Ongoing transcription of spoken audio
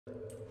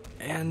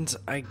And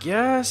I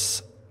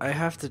guess I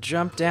have to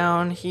jump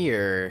down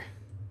here.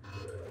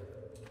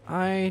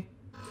 I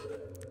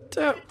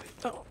don't.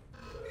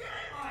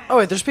 Oh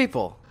wait, there's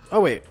people.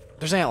 Oh wait,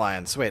 there's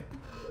antlions. Wait,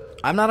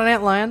 I'm not an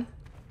antlion.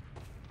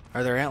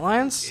 Are there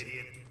antlions?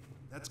 Idiot.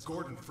 That's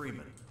Gordon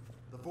Freeman.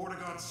 The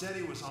Vortigaunts said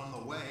he was on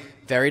the way.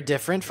 Very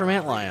different from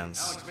antlions.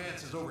 Alyx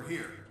Vance is over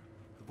here.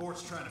 The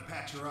Vort's trying to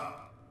patch her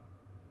up.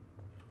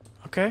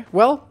 Okay,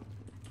 well,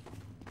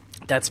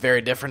 that's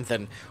very different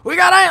than we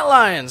got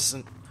antlions.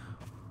 And,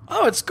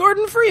 oh, it's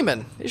Gordon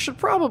Freeman. You should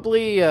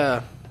probably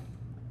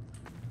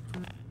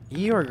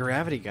your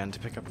gravity gun to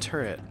pick up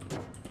turret.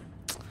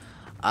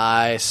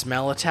 I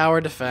smell a tower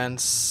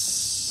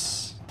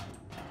defense.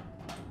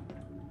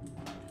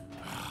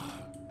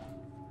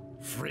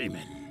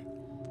 Freeman.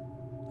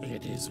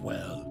 It is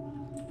well.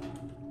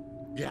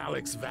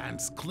 Alyx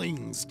Vance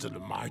clings to the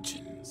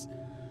margins.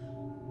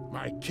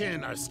 My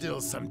kin are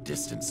still some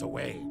distance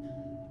away.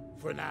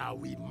 For now,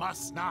 we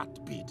must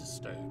not be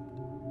disturbed.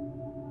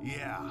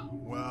 Yeah,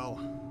 well,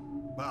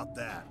 about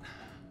that.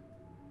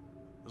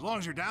 As long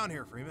as you're down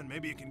here, Freeman,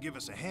 maybe you can give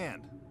us a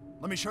hand.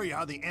 Let me show you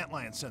how the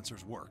Antlion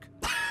sensors work.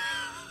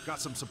 Got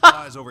some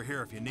supplies over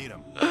here if you need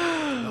them.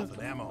 Health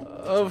and ammo.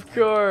 Of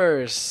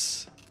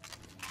course.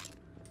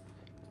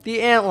 The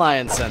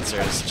Antlion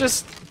sensors.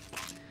 Just...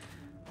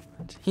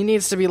 he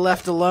needs to be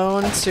left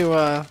alone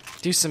to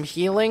do some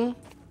healing.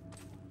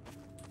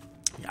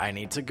 I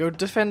need to go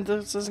defend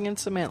this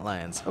against some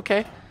antlions.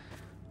 Okay.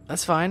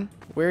 That's fine.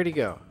 Where'd he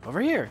go? Over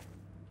here.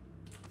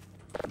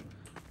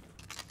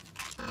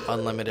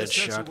 Unlimited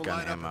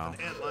shotgun ammo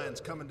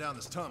Antlions coming down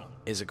this tunnel.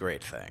 is a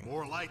great thing.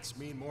 More lights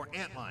mean more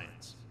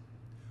antlions.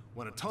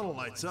 When a tunnel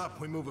lights up,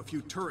 we move a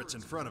few turrets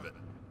in front of it.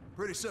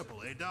 Pretty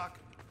simple, eh, Doc?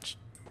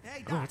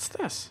 Hey, Oh, Doc, what's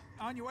this?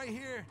 on your way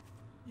here,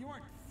 you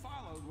weren't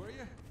followed, were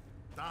you?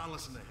 Don,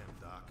 listen to him,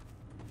 Doc.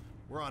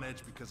 We're on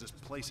edge because this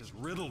place is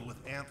riddled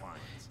with antlions.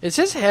 Is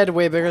his head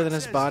way bigger than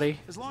his Says, body?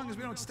 As long as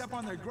we don't step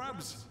on their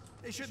grubs,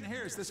 they shouldn't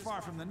hear us this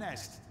far from the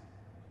nest.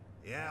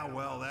 Yeah,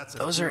 well, that's a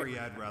Those are theory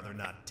I'd rather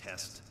not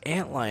test.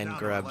 Antlion Down to our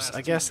grubs. last I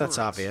two guess that's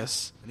turrets.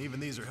 obvious. And even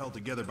these are held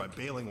together by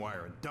baling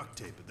wire and duct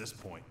tape at this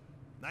point.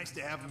 Nice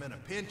to have them in a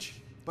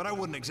pinch, but I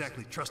wouldn't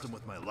exactly trust them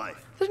with my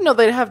life. I didn't know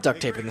they'd have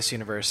duct tape in this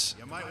universe.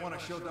 You might want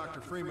to show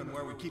Dr. Freeman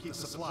where we keep the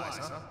supplies,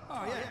 huh?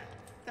 Oh, yeah,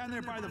 down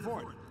there by the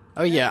Vort.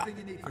 Oh, yeah.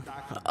 Everything you need for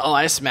Doc. Oh,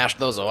 I smashed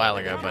those a while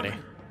ago, buddy.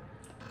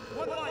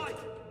 One light.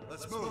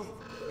 Let's move.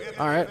 We have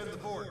to All right. defend the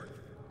fort.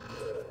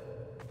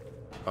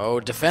 Oh,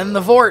 defend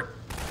the Vort!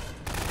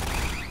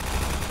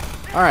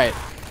 Alright.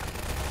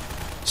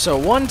 So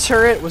one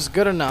turret was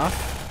good enough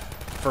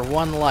for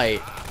one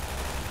light.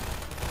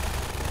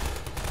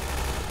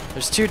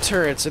 There's two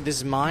turrets. Are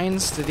these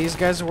mines? Do these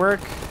guys work?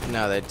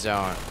 No, they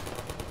don't.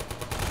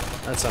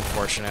 That's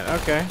unfortunate.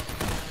 Okay.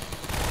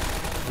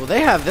 Well,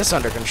 they have this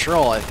under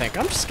control, I think.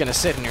 I'm just gonna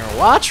sit in here and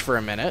watch for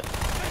a minute.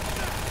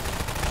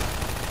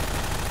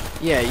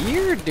 Yeah,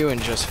 you're doing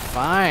just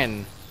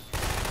fine.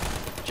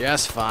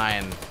 Just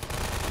fine.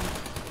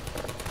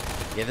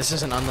 Yeah, this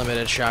is an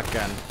unlimited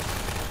shotgun.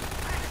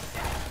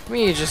 Let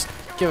me just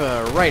give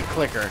a right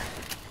clicker.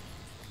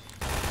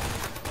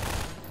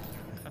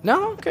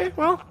 No? Okay,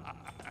 well.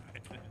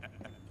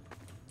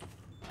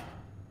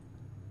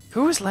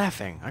 Who was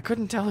laughing? I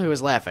couldn't tell who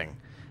was laughing.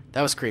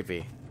 That was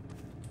creepy.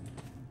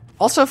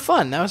 Also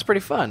fun. That was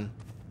pretty fun.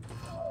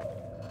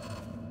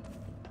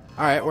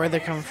 Alright, where'd they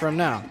come from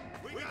now?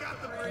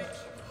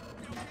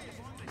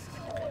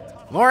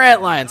 More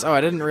antlions! Oh, I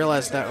didn't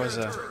realize that was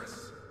a...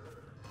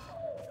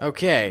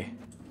 Okay.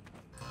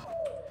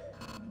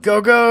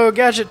 Go,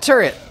 gadget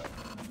turret!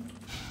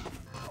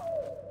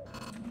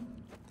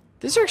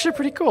 These are actually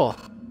pretty cool.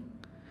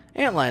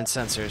 Antlion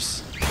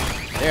sensors.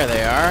 There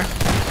they are.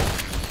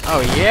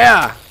 Oh,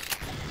 yeah!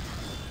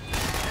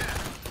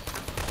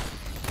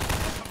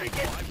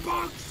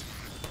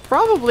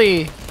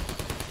 Probably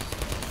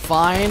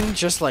fine,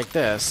 just like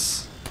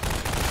this.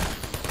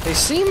 They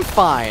seem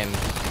fine.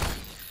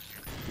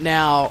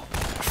 Now,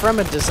 from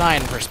a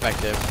design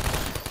perspective,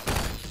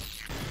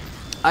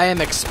 I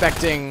am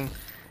expecting,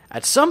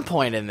 at some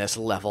point in this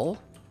level,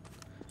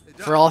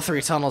 for all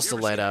three tunnels to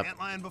light up,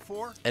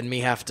 and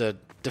me have to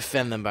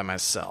defend them by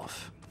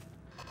myself.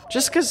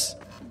 Just because...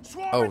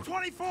 Oh.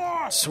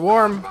 24!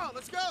 Swarm. Come on,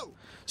 let's go.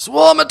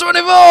 Swarm at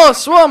 24!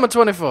 Swarm at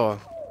 24!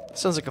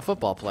 Sounds like a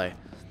football play.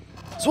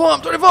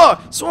 Swarm 24!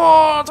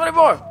 Swarm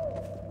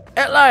 24!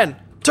 Antlion!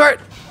 Turret!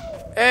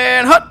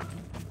 And hut!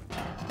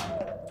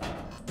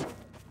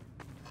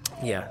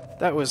 Yeah,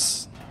 that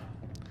was...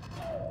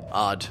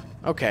 odd.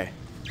 Okay.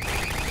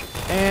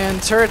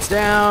 And turrets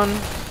down.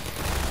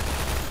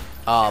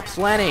 Oh,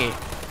 plenty.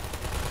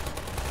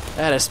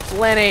 That is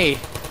plenty.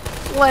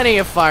 Plenty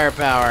of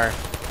firepower.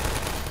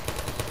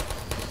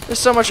 There's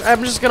so much.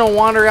 I'm just gonna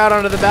wander out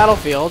onto the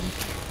battlefield.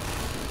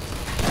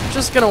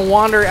 Just gonna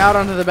wander out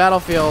onto the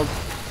battlefield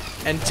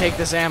and take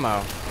this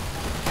ammo.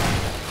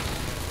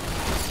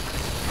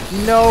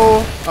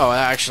 No. Oh,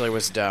 that actually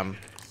was dumb.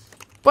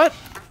 But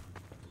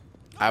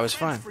I was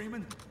fine.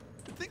 Freeman,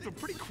 but Things were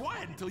pretty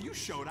quiet until you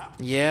showed up.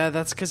 Yeah,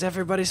 that's because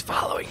everybody's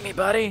following me,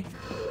 buddy.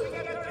 We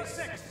got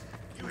 36.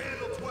 You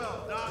handle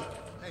 12, Doc.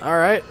 Hey, All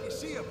right. you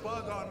see a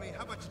bug on me,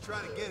 how about you try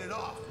to get it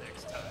off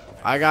next time?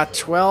 I got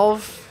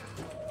 12.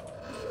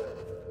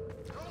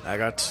 I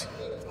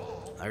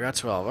got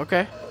 12.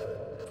 Okay.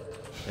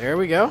 There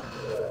we go.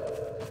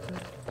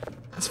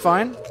 That's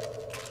fine.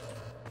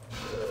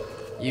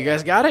 You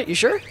guys got it? You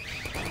sure?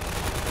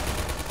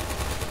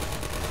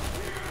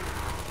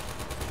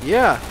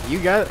 Yeah, you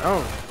got it.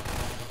 Oh.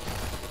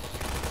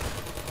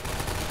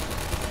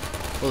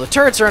 Well, the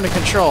turrets are under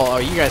control. Oh,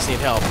 you guys need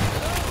help.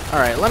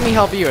 Alright, let me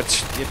help you at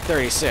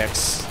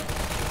 36.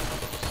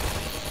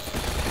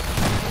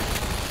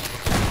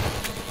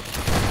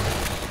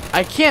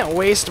 I can't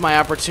waste my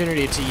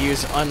opportunity to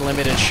use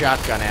unlimited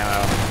shotgun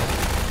ammo.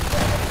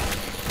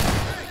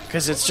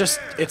 Because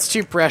it's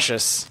too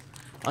precious.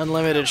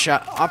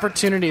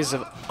 Opportunities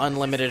of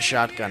unlimited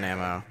shotgun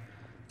ammo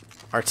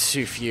are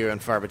too few and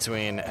far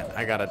between.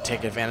 I gotta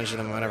take advantage of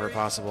them whenever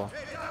possible.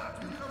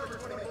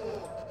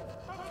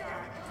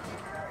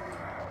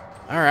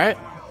 Alright.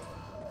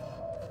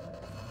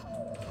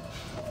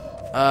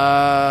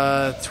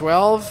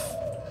 12.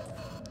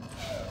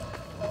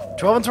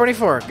 12 and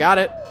 24. Got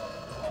it.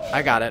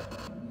 I got it.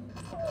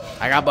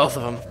 I got both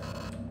of them.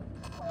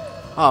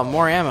 Oh,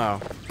 more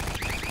ammo.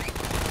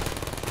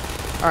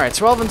 Alright,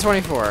 12 and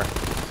 24.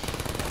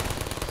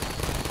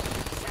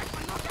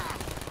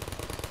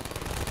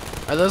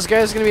 Are those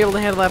guys gonna be able to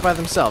handle that by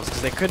themselves?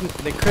 Because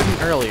they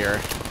couldn't earlier.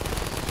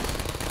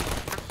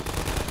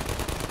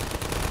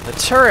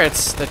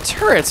 The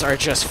turrets are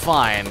just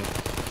fine.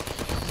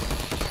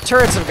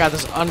 Turrets have got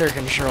this under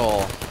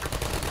control.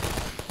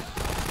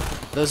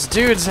 Those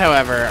dudes,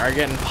 however, are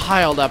getting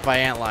piled up by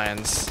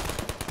antlions.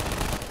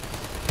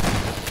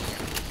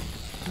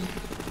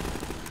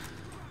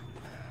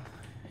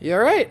 You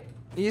alright?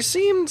 You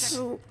seemed...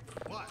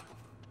 What?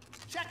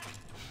 Check.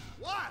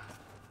 What?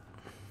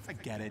 I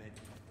get it.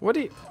 What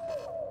do you...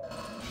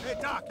 Hey,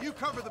 Doc, you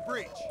cover the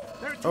breach.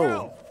 There's 12.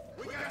 Oh.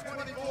 We got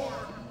 24.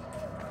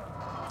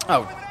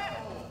 Oh.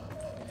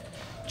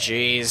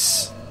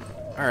 Jeez.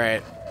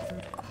 Alright.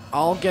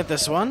 I'll get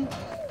this one.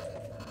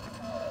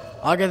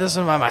 I'll get this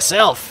one by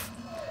myself.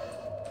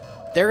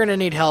 They're gonna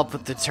need help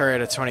with the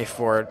turret at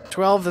 24.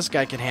 12, this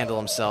guy can handle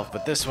himself,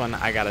 but this one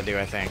I gotta do,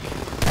 I think.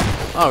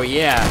 Oh,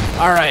 yeah.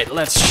 Alright,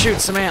 let's shoot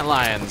some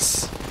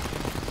antlions.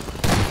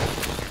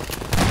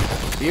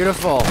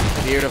 Beautiful.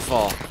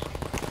 Beautiful.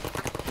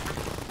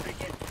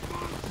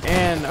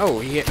 And, oh,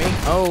 he hit me.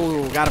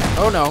 Oh, got him.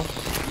 Oh, no.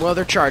 Well,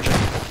 they're charging.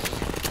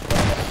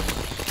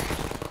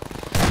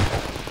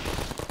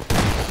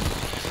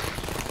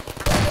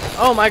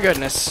 Oh, my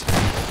goodness.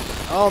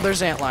 Oh,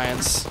 there's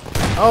antlions.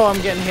 Oh,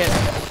 I'm getting hit.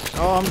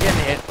 Oh, I'm getting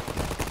hit.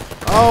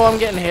 Oh, I'm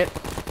getting hit.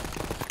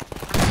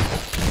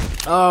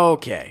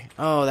 Okay.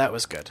 Oh, that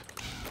was good.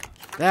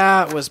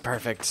 That was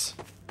perfect.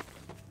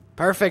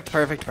 Perfect,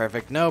 perfect,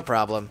 perfect. No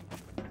problem.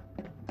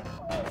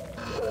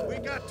 We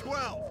got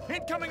 12.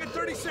 Incoming at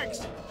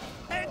 36.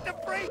 And the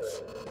breach.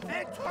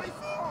 And 24.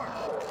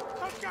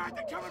 Oh, God,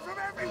 they're coming from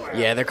everywhere.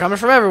 Yeah, they're coming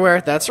from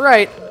everywhere. That's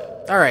right.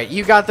 All right,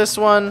 you got this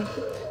one.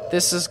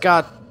 This has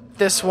got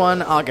this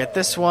one. I'll get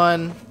this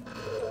one.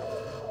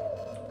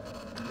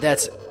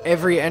 That's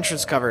every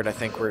entrance covered. I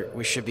think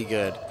we should be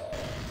good.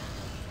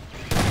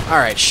 All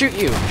right, shoot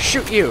you.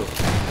 Shoot you.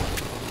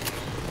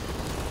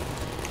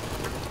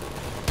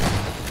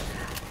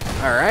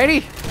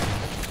 Alrighty.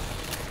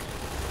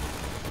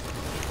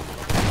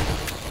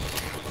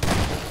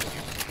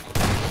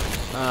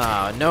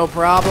 Ah, no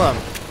problem.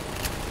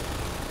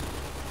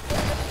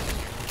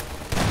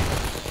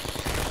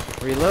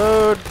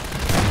 Reload.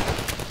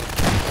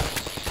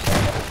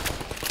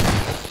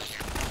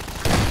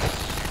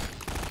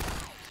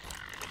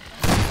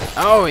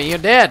 Oh, you're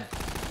dead.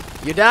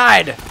 You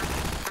died.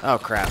 Oh,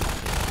 crap.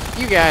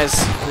 You guys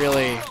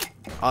really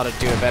ought to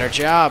do a better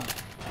job.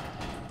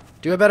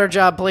 Do a better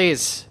job,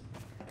 please.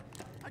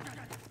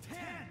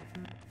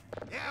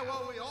 Yeah,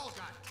 well, we all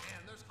got 10.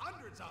 There's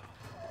hundreds of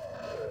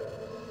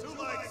them.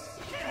 2 legs.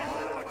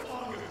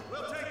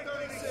 We'll take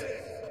 36.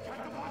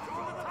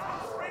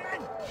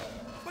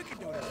 We can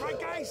do this, right,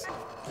 guys?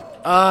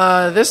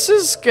 This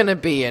is gonna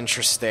be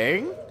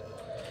interesting.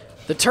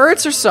 The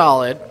turrets are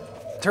solid.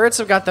 Turrets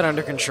have got that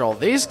under control.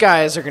 These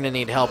guys are gonna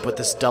need help with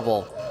this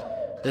double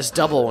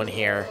one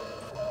here.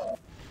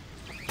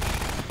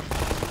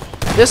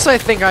 This I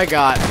think I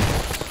got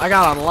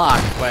on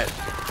lock, but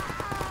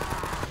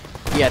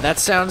yeah, that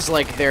sounds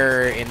like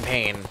they're in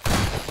pain.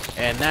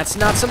 And that's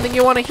not something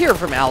you want to hear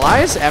from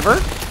allies, ever.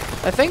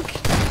 I think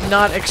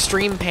not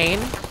extreme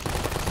pain.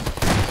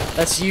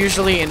 That's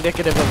usually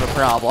indicative of a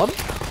problem.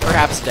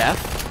 Perhaps death.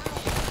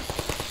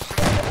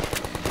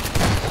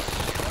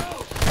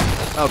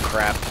 Oh,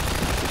 crap.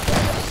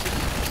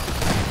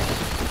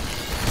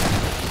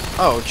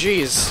 Oh,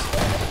 jeez.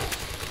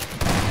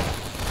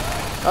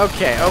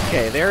 Okay,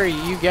 okay, there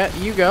you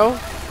go.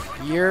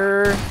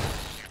 You're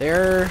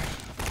there.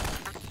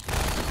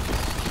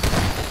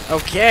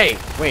 Okay,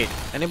 wait,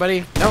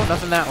 anybody? No,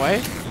 nothing that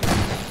way.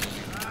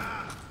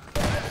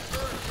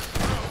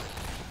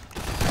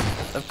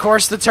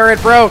 course the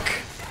turret broke.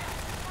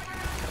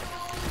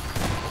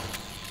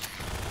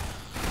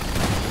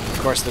 Of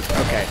course the...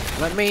 Okay,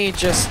 let me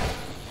just...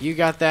 You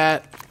got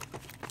that.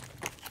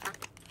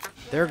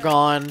 They're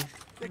gone.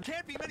 There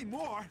can't be many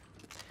more.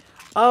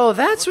 Oh,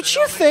 that's what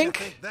you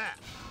think. That?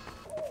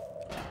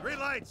 3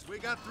 lights. We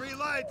got 3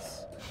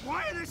 lights.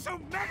 Why are there so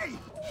many?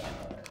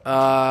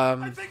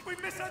 I think we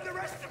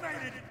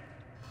misunderestimated.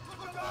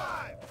 Look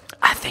alive.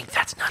 I think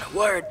that's not a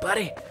word,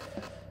 buddy.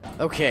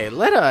 Okay,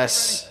 let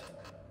us...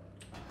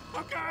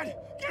 Oh God!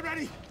 Get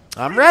ready.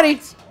 I'm ready.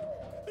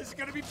 This is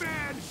gonna be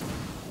bad.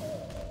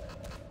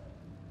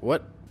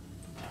 What?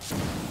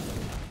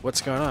 What's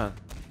going on?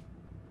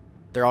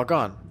 They're all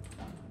gone.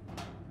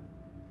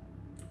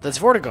 That's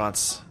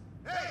Vortigaunts.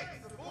 Hey,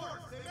 the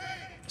force, they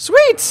made it.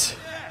 Sweet!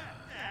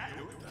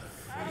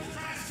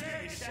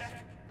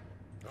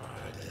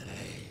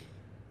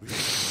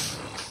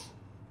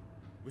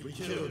 We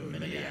killed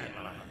many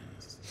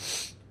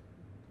Antlions.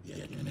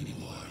 Yet many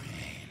more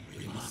remain.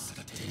 We must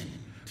attend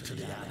to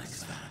the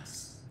Alyx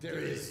Vance. There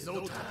is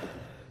no time.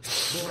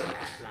 More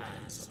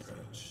Antlions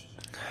approach.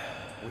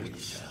 We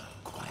shall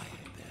quiet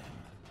them.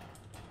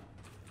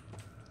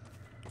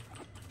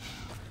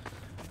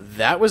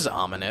 That was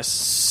ominous.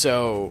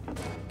 So,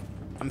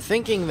 I'm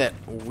thinking that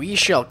we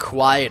shall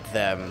quiet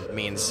them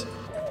means...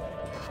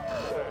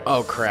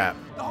 Oh, crap.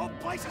 The whole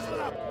place is lit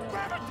up.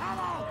 Grab a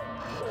tunnel.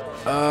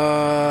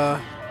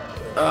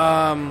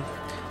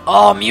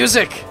 Oh,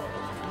 music!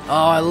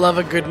 Oh, I love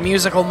a good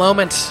musical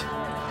moment.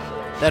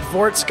 That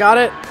Vort's got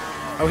it?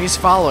 Oh, he's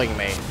following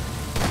me.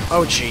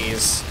 Oh,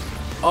 jeez.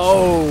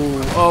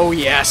 Oh,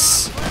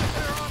 yes.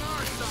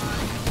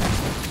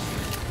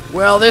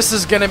 Well, this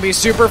is gonna be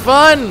super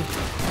fun!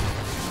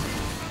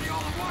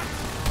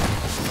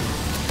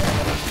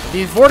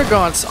 The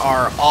Vortigaunts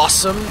are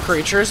awesome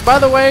creatures. By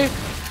the way,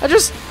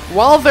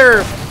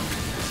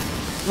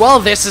 while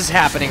this is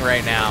happening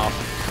right now,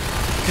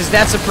 because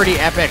that's a pretty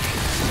epic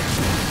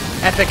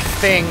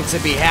thing to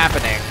be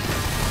happening.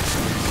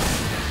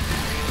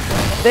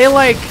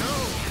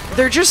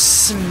 They're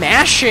just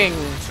smashing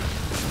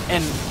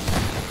and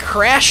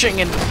crashing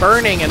and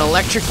burning and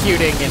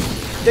electrocuting, and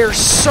they're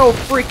so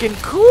freaking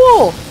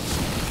cool.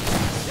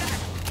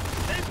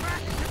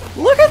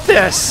 Look at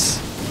this.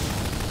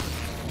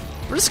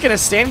 We're just gonna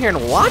stand here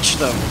and watch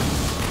them.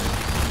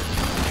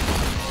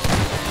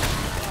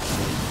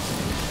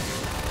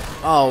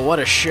 Oh, what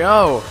a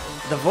show.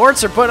 The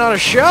Vorts are putting on a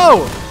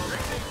show.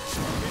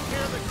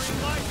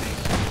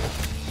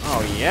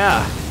 Oh,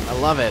 yeah. I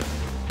love it.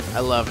 I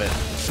love it.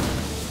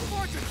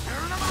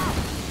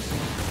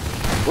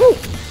 Woo!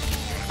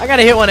 I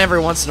gotta hit one every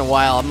once in a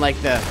while. I'm like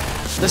the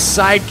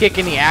sidekick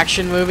in the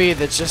action movie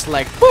that's just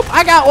like, boop,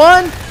 I got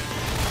one!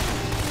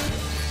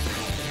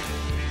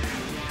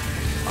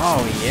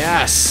 Oh,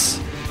 yes.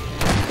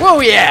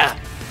 Whoa, yeah!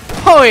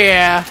 Oh,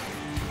 yeah!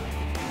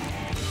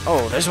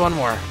 Oh, there's one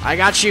more. I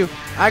got you.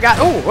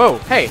 Oh, whoa,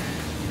 hey.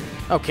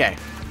 Okay.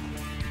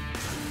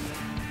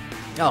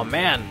 Oh,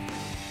 man.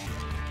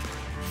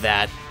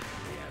 That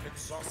They have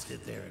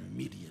exhausted their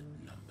immediate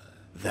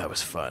number.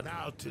 was fun.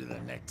 Now to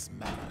the next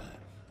matter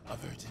of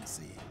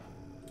urgency.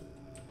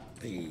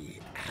 The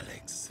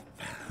Alyx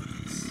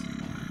Vance.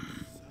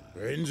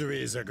 Her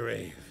injuries are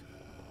grave.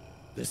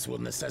 This will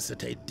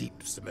necessitate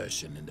deep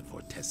submersion into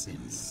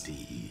vortexes.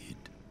 Indeed.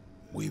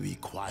 We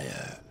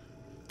require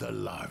the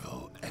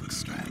larval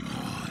extract.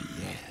 Oh,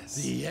 yes.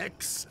 The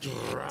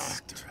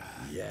extract.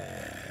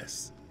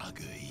 Yes.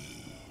 Agreed.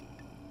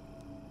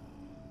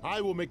 I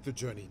will make the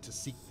journey to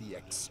seek the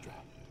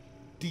extract,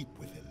 deep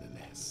within the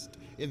nest,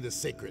 in the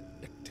sacred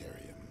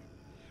nectarium.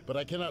 But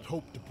I cannot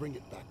hope to bring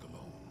it back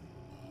alone.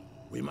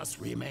 We must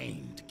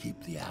remain to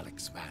keep the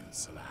Alyx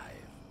Vance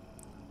alive.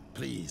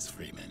 Please,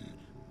 Freeman,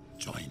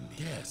 join me.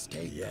 Yes,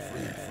 take the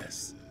free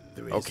foot.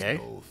 There is Okay.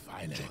 no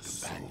finer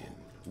companion.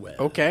 Well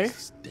Okay.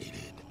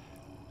 stated.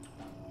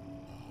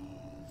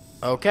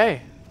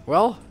 Okay.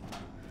 Well,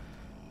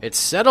 it's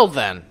settled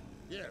then.